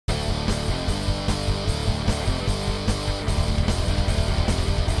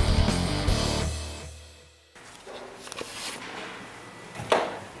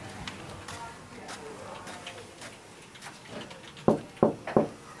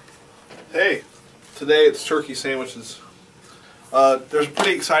Hey, today it's turkey sandwiches. There's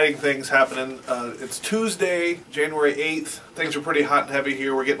pretty exciting things happening. It's Tuesday, January 8th. Things are pretty hot and heavy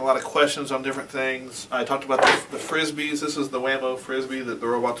here. We're getting a lot of questions on different things. I talked about the Frisbees. This is the Whammo Frisbee that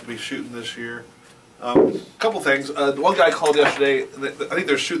they're about to be shooting this year. A couple things. One guy called yesterday. I think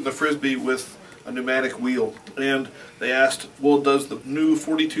they're shooting the Frisbee with a pneumatic wheel, and they asked, well, does the new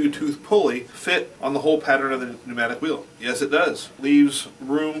 42 tooth pulley fit on the whole pattern of the pneumatic wheel? Yes, it does. Leaves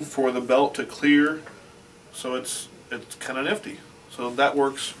room for the belt to clear, so it's kind of nifty. So that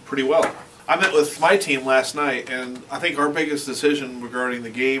works pretty well. I met with my team last night, and I think our biggest decision regarding the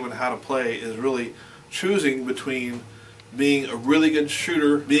game and how to play is really choosing between being a really good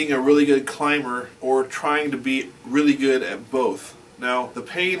shooter, being a really good climber, or trying to be really good at both. Now, the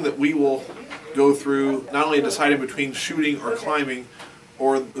pain that we will go through, not only deciding between shooting or climbing,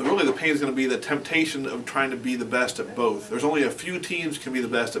 or really the pain is going to be the temptation of trying to be the best at both. There's only a few teams can be the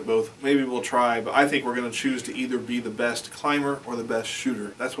best at both. Maybe we'll try, but I think we're going to choose to either be the best climber or the best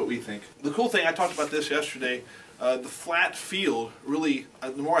shooter. That's what we think. The cool thing, I talked about this yesterday, the flat field really,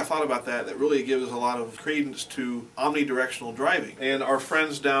 the more I thought about that, that really gives a lot of credence to omnidirectional driving. And our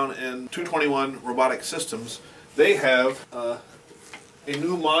friends down in 221 Robotic Systems, they have a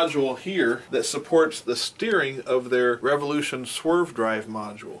new module here that supports the steering of their Revolution Swerve Drive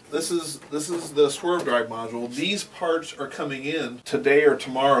module. This is the Swerve Drive module. These parts are coming in today or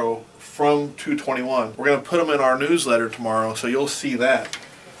tomorrow from 221. We're going to put them in our newsletter tomorrow, so you'll see that.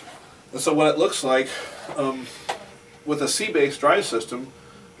 And so what it looks like with a C-based drive system,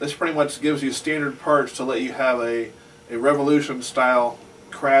 this pretty much gives you standard parts to let you have a Revolution style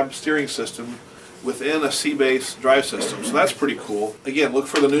crab steering system within a C-based drive system. So that's pretty cool. Again, look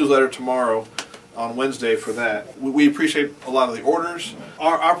for the newsletter tomorrow on Wednesday for that. We appreciate a lot of the orders.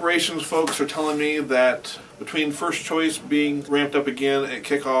 Our operations folks are telling me that between First Choice being ramped up again at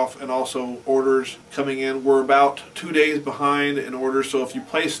kickoff and also orders coming in, we're about 2 days behind in orders. So if you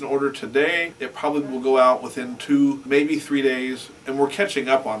place an order today, it probably will go out within 2, maybe 3 days, and we're catching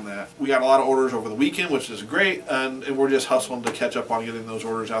up on that. We got a lot of orders over the weekend, which is great, and we're just hustling to catch up on getting those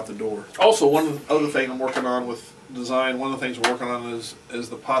orders out the door. Also, one other thing I'm working on with design, one of the things we're working on is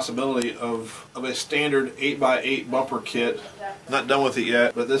the possibility of a standard 8x8 bumper kit. Not done with it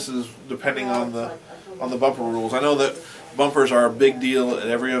yet, but this is depending on the bumper rules. I know that bumpers are a big deal at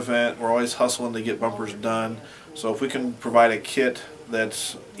every event. We're always hustling to get bumpers done. So if we can provide a kit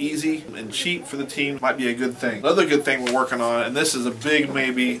that's easy and cheap for the team, might be a good thing. Another good thing we're working on, and this is a big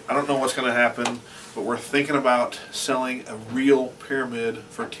maybe, I don't know what's going to happen, but we're thinking about selling a real pyramid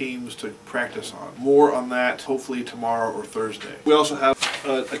for teams to practice on. More on that hopefully tomorrow or Thursday. We also have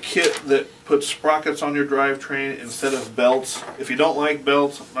a kit that puts sprockets on your drivetrain instead of belts. If you don't like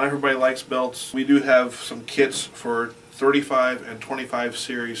belts, not everybody likes belts, we do have some kits for 35 and 25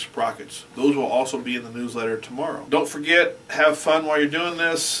 series sprockets. Those will also be in the newsletter tomorrow. Don't forget, have fun while you're doing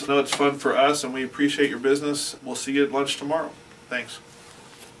this. I know it's fun for us and we appreciate your business. We'll see you at lunch tomorrow. Thanks.